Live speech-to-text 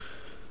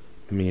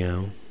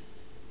Meow.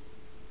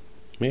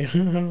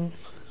 Meow.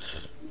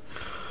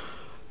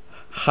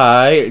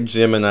 Hi,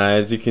 Gemini.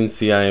 As you can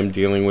see, I am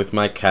dealing with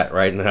my cat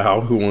right now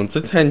who wants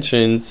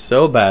attention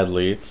so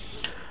badly.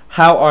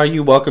 How are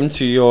you? Welcome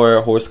to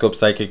your Horoscope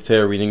Psychic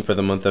Tarot reading for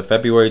the month of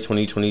February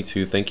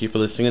 2022. Thank you for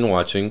listening and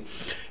watching.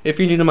 If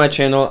you're new to my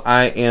channel,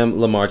 I am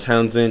Lamar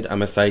Townsend.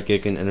 I'm a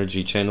psychic and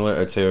energy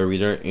channeler, a tarot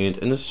reader, and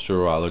an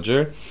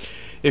astrologer.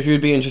 If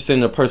you'd be interested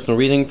in a personal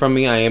reading from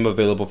me, I am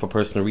available for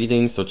personal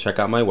readings, so check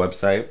out my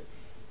website.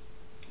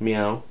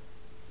 Meow.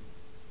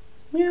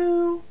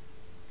 Meow.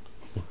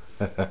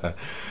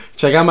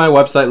 Check out my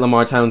website,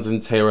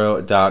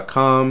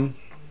 lamartownsendtarot.com.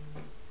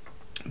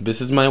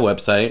 This is my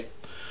website.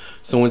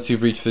 So once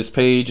you've reached this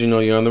page, you know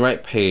you're on the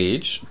right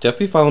page.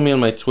 Definitely follow me on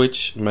my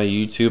Twitch, my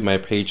YouTube, my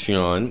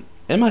Patreon,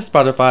 and my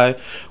Spotify,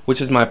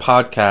 which is my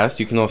podcast.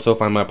 You can also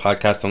find my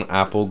podcast on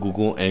Apple,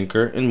 Google,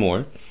 Anchor, and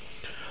more.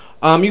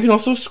 You can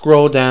also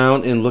scroll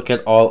down and look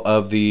at all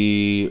of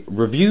the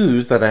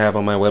reviews that I have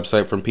on my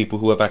website from people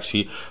who have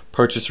actually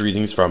purchased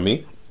readings from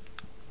me.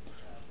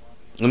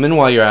 And then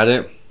while you're at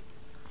it,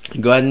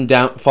 go ahead and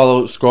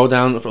scroll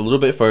down a little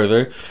bit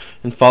further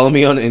and follow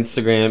me on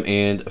Instagram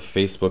and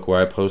Facebook,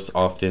 where I post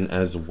often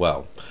as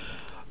well.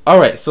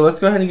 Alright, so let's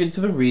go ahead and get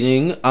into the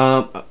reading.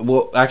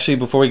 Well, actually,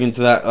 before we get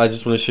into that, I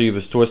just want to show you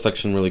the store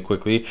section really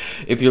quickly.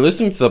 If you're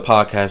listening to the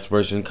podcast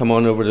version, come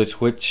on over to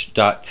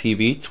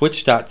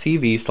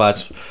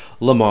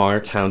twitch.tv/Lamar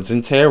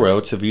Townsend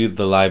Tarot to view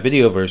the live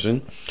video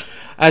version.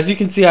 As you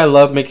can see, I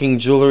love making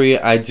jewelry.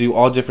 I do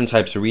all different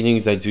types of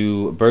readings. I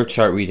do birth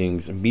chart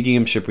readings,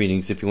 mediumship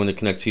readings if you want to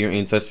connect to your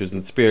ancestors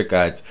and spirit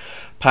guides,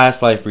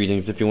 past life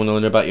readings if you want to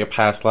learn about your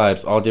past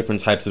lives, all different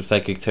types of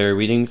psychic tarot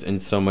readings,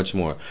 and so much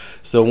more.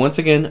 So once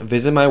again,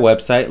 visit my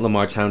website,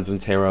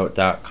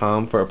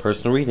 lamartownsendtarot.com, for a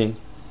personal reading.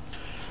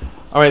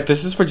 Alright,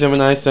 this is for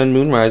Gemini, Sun,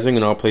 Moon, Rising,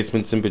 and all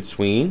placements in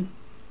between.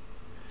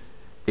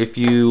 If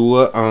you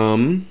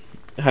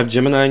have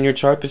Gemini in your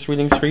chart, this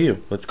reading's for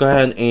you. Let's go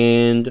ahead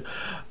and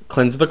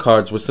cleanse the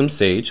cards with some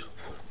sage.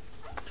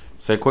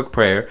 Say a quick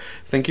prayer.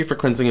 Thank you for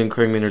cleansing and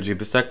clearing the energy of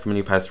this deck from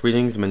any past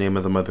readings. In the name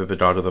of the Mother, the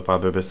Daughter, the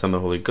Father, the Son, the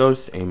Holy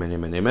Ghost. Amen,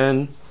 amen,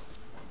 amen.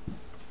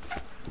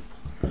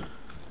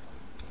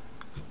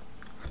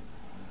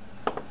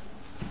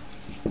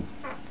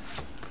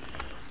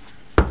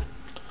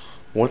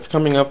 What's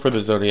coming up for the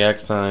zodiac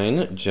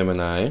sign,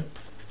 Gemini,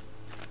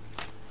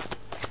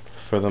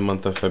 for the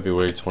month of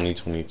February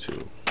 2022?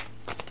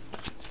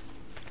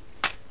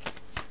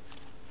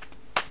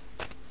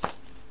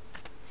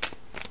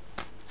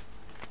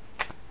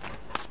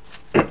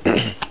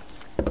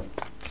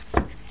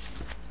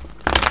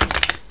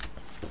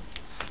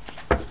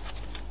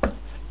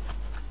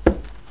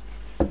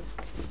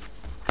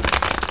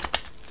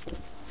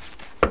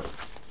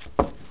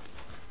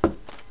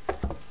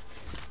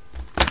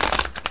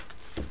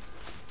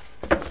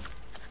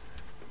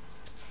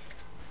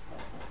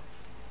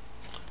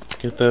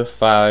 Get the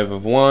Five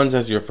of Wands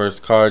as your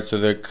first card. So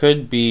there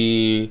could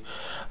be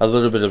a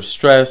little bit of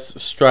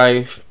stress,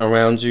 strife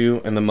around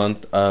you in the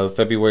month of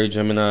February,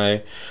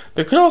 Gemini.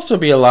 There could also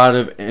be a lot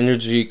of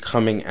energy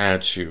coming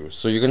at you.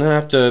 So you're going to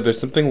have to,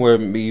 there's something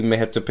where you may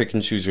have to pick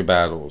and choose your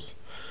battles.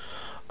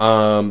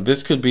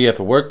 This could be at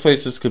the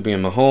workplace, this could be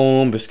in the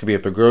home, this could be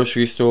at the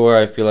grocery store.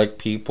 I feel like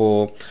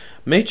people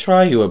may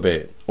try you a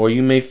bit, or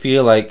you may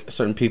feel like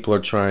certain people are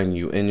trying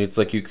you, and it's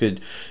like you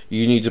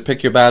need to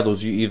pick your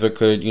battles. You either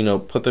could,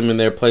 put them in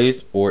their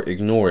place or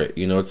ignore it.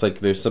 It's like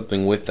there's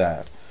something with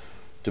that,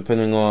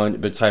 depending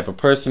on the type of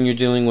person you're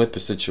dealing with, the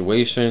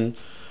situation.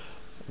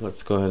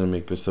 Let's go ahead and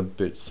make this a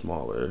bit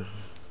smaller.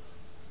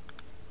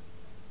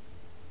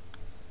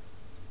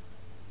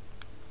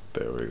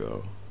 There we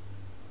go.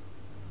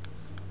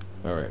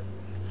 Alright.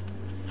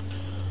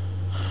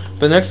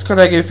 The next card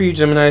I get for you,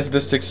 Gemini, is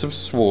the Six of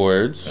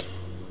Swords.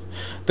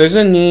 There's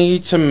a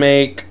need to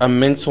make a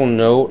mental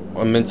note,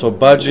 a mental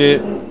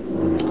budget.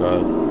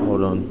 God,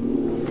 hold on.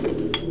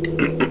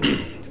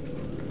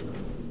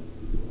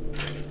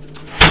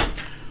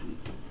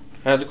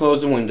 I had to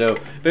close the window.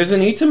 There's a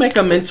need to make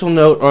a mental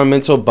note or a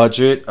mental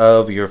budget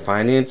of your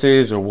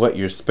finances, or what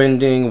you're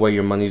spending, where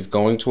your money's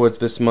going towards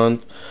this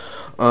month.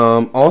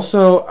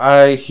 Also,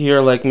 I hear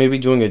like maybe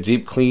doing a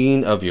deep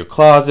clean of your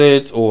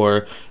closets,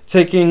 or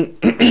taking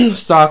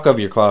stock of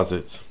your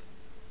closets.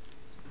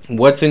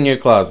 What's in your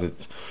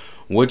closets?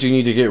 What do you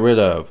need to get rid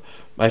of?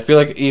 I feel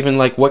like even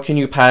like what can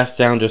you pass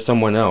down to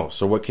someone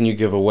else, or what can you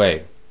give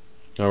away?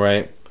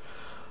 Alright.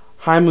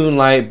 Hi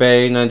Moonlight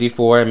Bay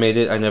 94. I made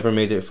it. I never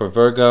made it for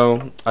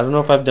Virgo. I don't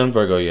know if I've done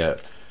Virgo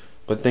yet.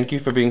 But thank you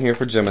for being here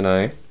for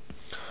Gemini.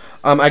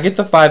 I get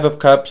the Five of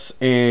Cups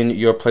in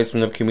your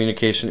placement of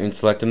communication,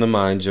 intellect, and the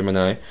mind,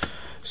 Gemini.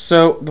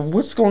 So,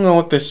 what's going on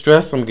with this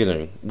stress I'm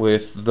getting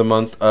with the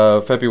month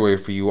of February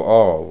for you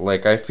all?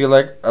 Like, I feel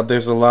like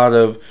there's a lot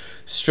of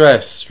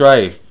stress,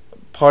 strife.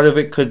 Part of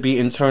it could be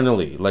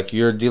internally. Like,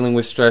 you're dealing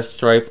with stress,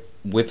 strife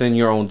within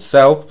your own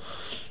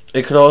self.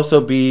 It could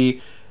also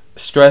be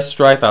stress,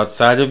 strife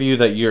outside of you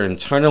that you're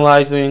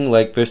internalizing.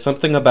 Like, there's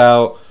something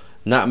about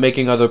Not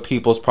making other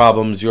people's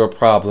problems your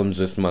problems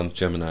this month,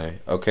 Gemini.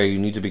 Okay, you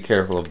need to be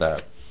careful of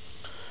that.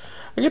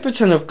 I get the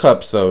Ten of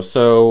Cups, though.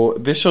 So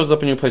this shows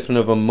up in your placement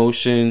of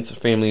emotions,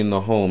 family, in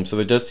the home. So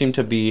there does seem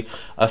to be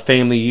a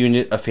family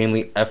unit, a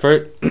family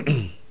effort,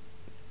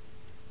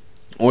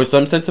 or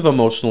some sense of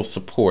emotional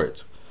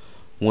support.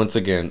 Once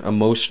again,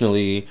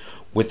 emotionally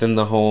within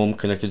the home,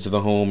 connected to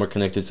the home or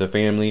connected to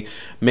family.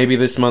 Maybe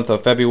this month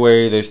of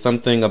February, there's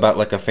something about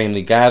like a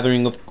family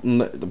gathering, of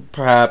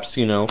perhaps,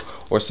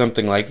 or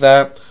something like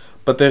that.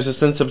 But there's a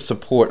sense of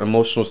support,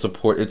 emotional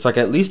support. It's like,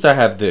 at least I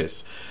have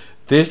this.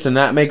 This and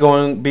that may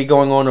be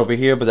going on over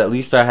here, but at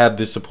least I have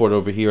this support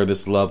over here,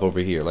 this love over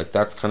here. Like,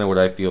 that's kind of what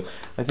I feel.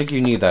 I think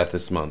you need that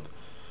this month.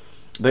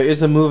 There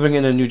is a moving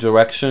in a new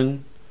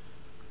direction,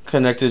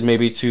 connected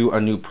maybe to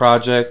a new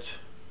project.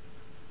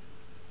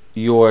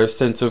 Your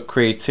sense of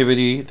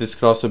creativity. This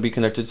could also be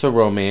connected to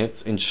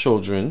romance and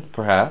children,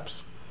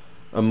 perhaps.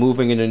 A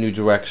moving in a new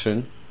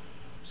direction.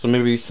 So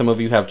maybe some of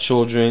you have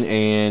children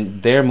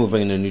and they're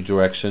moving in a new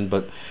direction.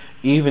 But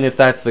even if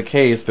that's the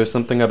case, there's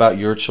something about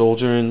your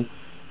children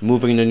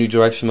moving in a new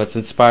direction that's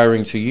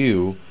inspiring to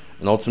you,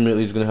 and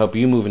ultimately is going to help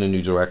you move in a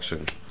new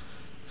direction.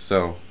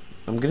 So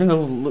I'm getting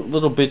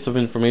little bits of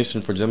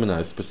information for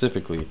Geminis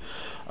specifically,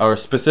 or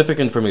specific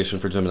information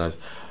for Geminis.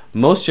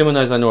 Most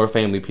Geminis I know are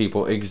family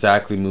people.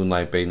 Exactly,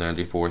 Moonlight Bay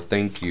 94.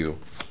 Thank you.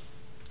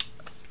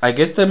 I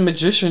get the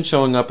Magician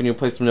showing up in your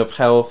placement of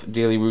health,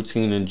 daily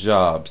routine, and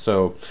job.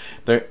 So,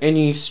 if there are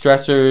any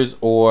stressors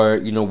or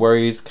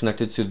worries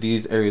connected to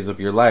these areas of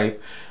your life,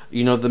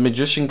 the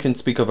Magician can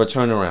speak of a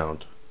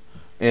turnaround.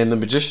 And the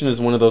Magician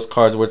is one of those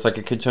cards where it's like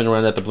it can turn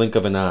around at the blink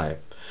of an eye.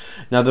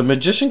 Now, the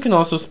Magician can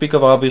also speak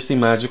of, obviously,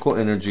 magical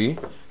energy,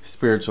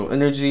 spiritual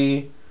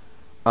energy.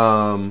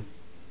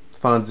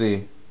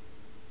 Fonzie.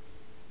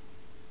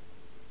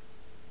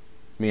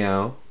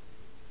 Meow.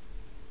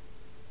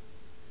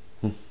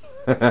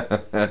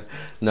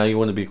 Now you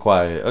want to be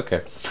quiet.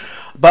 Okay.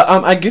 But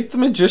I get the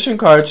Magician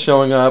card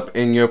showing up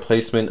in your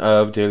placement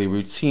of daily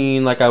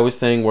routine. Like I was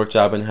saying, work,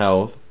 job, and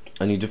health.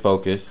 I need to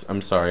focus.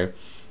 I'm sorry.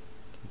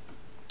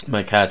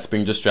 My cat's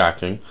being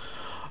distracting.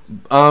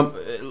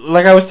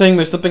 Like I was saying,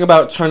 there's something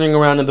about turning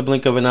around in the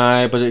blink of an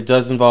eye, but it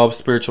does involve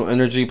spiritual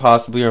energy,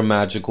 possibly, or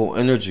magical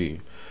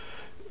energy.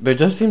 There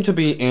does seem to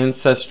be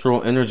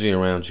ancestral energy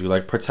around you,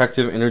 like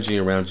protective energy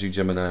around you,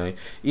 Gemini,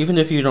 even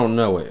if you don't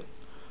know it.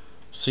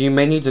 So you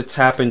may need to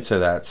tap into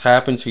that.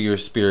 Tap into your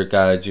spirit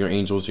guides, your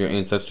angels, your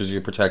ancestors,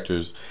 your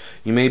protectors.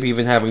 You may be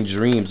even having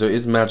dreams. There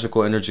is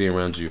magical energy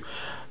around you.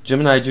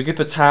 Gemini, do you get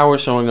the Tower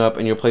showing up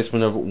in your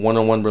placement of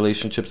one-on-one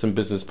relationships and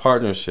business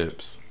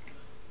partnerships?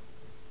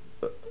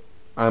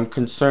 I'm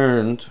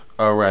concerned,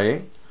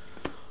 alright.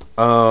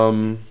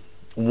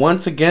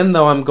 Once again,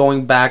 though, I'm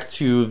going back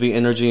to the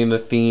energy and the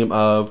theme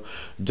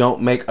of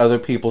don't make other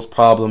people's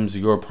problems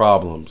your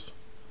problems.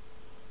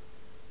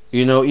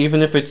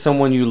 Even if it's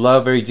someone you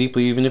love very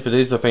deeply, even if it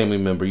is a family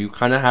member, you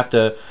kind of have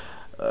to,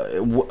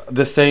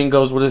 the saying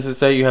goes, what does it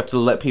say? You have to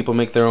let people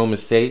make their own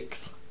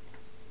mistakes.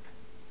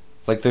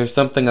 Like, there's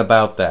something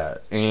about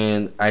that.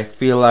 And I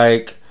feel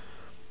like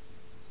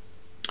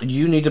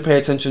you need to pay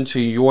attention to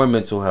your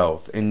mental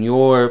health and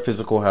your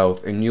physical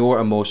health and your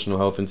emotional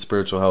health and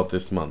spiritual health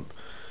this month.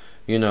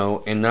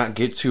 And not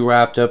get too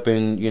wrapped up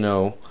in,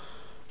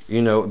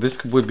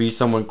 this would be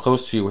someone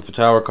close to you with the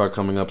Tower card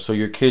coming up. So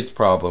your kids'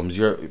 problems,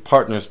 your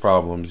partner's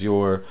problems,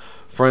 your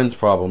friends'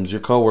 problems,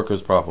 your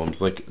co-workers' problems.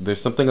 Like,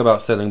 there's something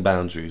about setting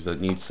boundaries that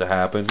needs to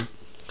happen.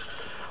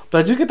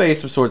 But I do get the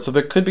Ace of Swords, so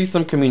there could be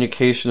some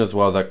communication as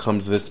well that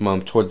comes this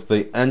month, towards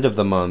the end of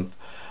the month,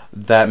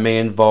 that may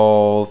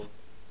involve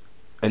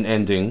an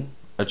ending,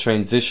 a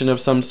transition of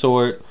some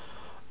sort,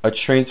 a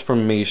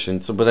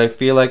transformation. So, but I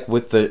feel like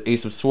with the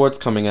Ace of Swords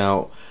coming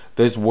out,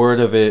 there's word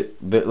of it,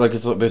 like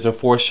there's a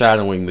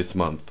foreshadowing this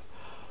month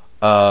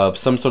of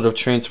some sort of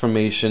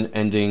transformation,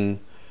 ending,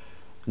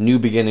 new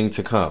beginning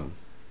to come.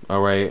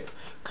 Alright?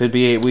 Could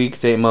be 8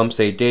 weeks, 8 months,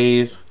 8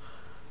 days.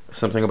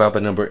 Something about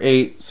the number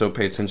 8, so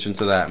pay attention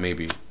to that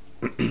maybe.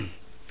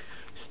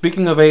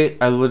 Speaking of 8,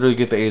 I literally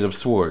get the 8 of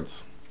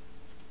Swords.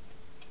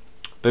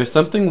 There's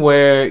something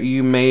where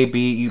you may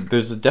be,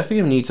 there's definitely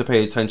a need to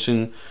pay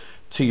attention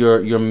to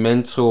your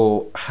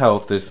mental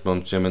health this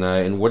month, Gemini.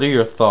 And what are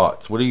your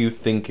thoughts? What are you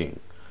thinking?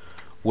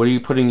 What are you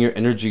putting your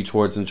energy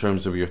towards in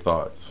terms of your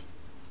thoughts?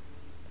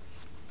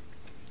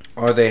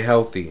 Are they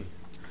healthy?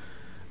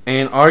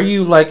 And are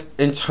you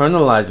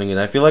internalizing it?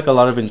 I feel like a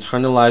lot of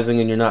internalizing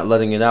and you're not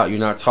letting it out. You're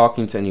not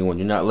talking to anyone.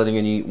 You're not letting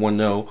anyone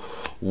know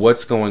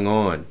what's going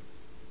on.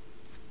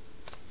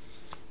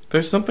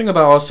 There's something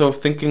about also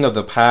thinking of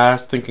the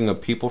past, thinking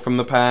of people from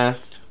the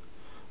past,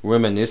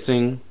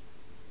 reminiscing.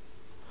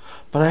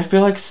 But I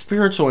feel like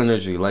spiritual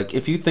energy. Like,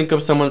 if you think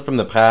of someone from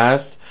the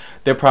past,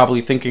 they're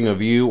probably thinking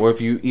of you. Or if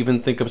you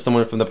even think of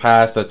someone from the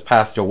past that's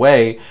passed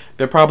away,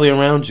 they're probably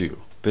around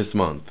you this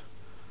month.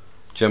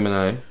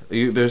 Gemini,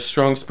 there's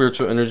strong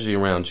spiritual energy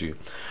around you.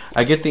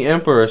 I get the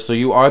Emperor, so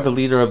you are the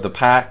leader of the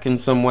pack in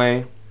some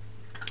way.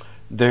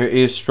 There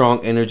is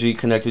strong energy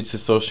connected to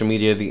social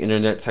media, the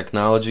internet,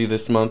 technology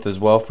this month as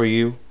well for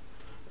you.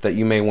 that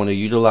you may want to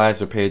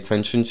utilize or pay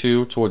attention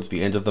to towards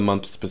the end of the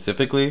month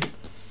specifically.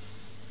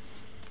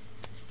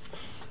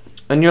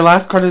 And your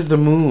last card is the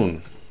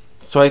Moon.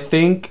 So I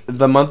think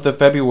the month of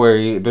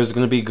February, there's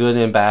going to be good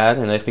and bad,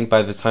 and I think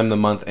by the time the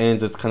month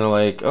ends, it's kind of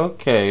like,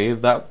 okay,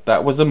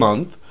 that was a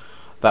month,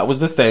 that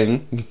was a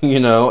thing,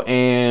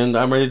 and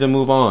I'm ready to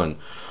move on.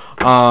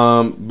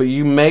 But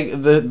you make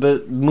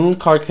the Moon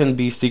card can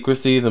be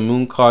secrecy. The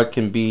Moon card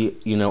can be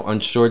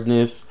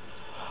unsureness.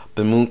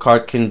 The Moon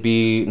card can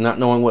be not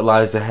knowing what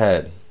lies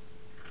ahead.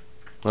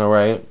 All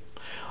right.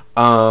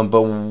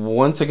 But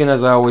once again,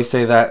 as I always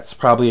say, that's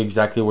probably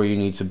exactly where you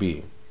need to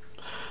be.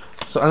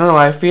 So I don't know,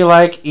 I feel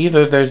like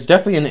either there's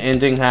definitely an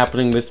ending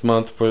happening this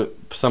month for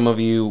some of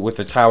you with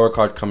the Tower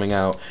card coming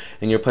out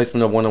in your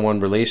placement of one-on-one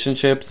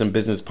relationships and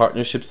business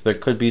partnerships. There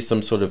could be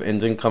some sort of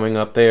ending coming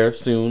up there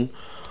soon,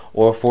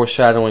 or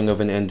foreshadowing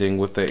of an ending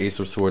with the Ace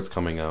of Swords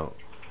coming out.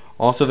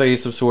 Also, the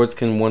Ace of Swords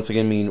can once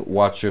again mean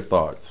watch your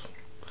thoughts,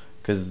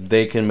 because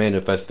they can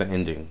manifest the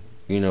ending,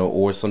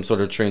 or some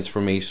sort of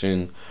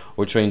transformation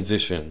or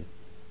transition.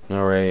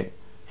 Alright?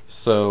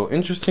 So,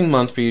 interesting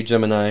month for you,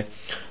 Gemini.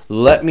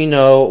 Let me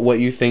know what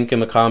you think in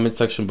the comment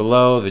section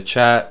below, the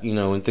chat,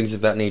 and things of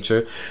that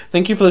nature.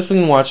 Thank you for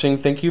listening and watching.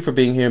 Thank you for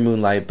being here,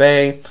 Moonlight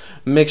Bay.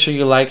 Make sure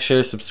you like,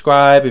 share,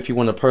 subscribe. If you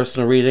want a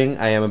personal reading,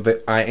 I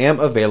am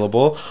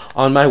available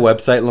on my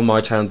website,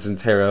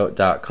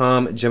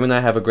 LamarTownsendTarot.com. Gemini,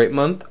 have a great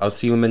month. I'll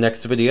see you in the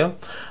next video.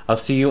 I'll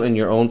see you in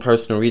your own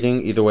personal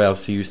reading. Either way, I'll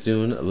see you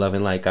soon. Love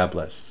and light. God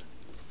bless.